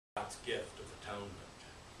God's gift of atonement.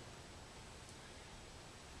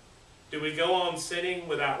 Do we go on sinning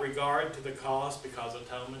without regard to the cost because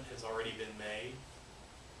atonement has already been made?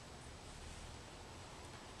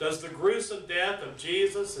 Does the gruesome death of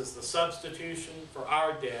Jesus as the substitution for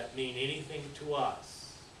our debt mean anything to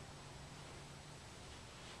us?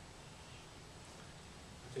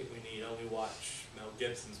 I think we need only watch Mel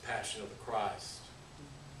Gibson's Passion of the Christ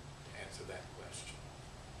to answer that question.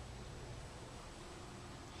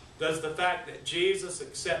 Does the fact that Jesus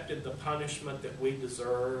accepted the punishment that we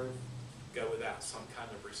deserve go without some kind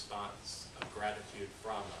of response of gratitude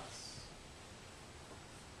from us?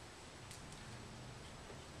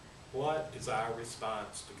 What is our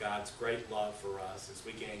response to God's great love for us as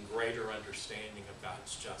we gain greater understanding of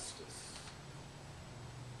God's justice?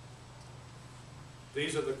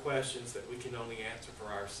 These are the questions that we can only answer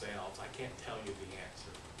for ourselves. I can't tell you the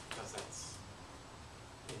answer because that's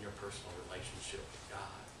in your personal relationship with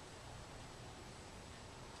God.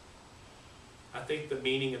 I think the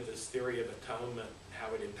meaning of this theory of atonement and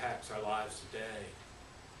how it impacts our lives today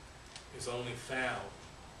is only found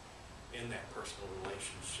in that personal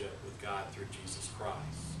relationship with God through Jesus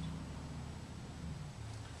Christ.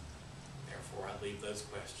 Therefore, I leave those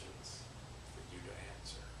questions for you to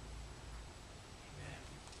answer.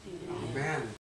 Amen. Amen.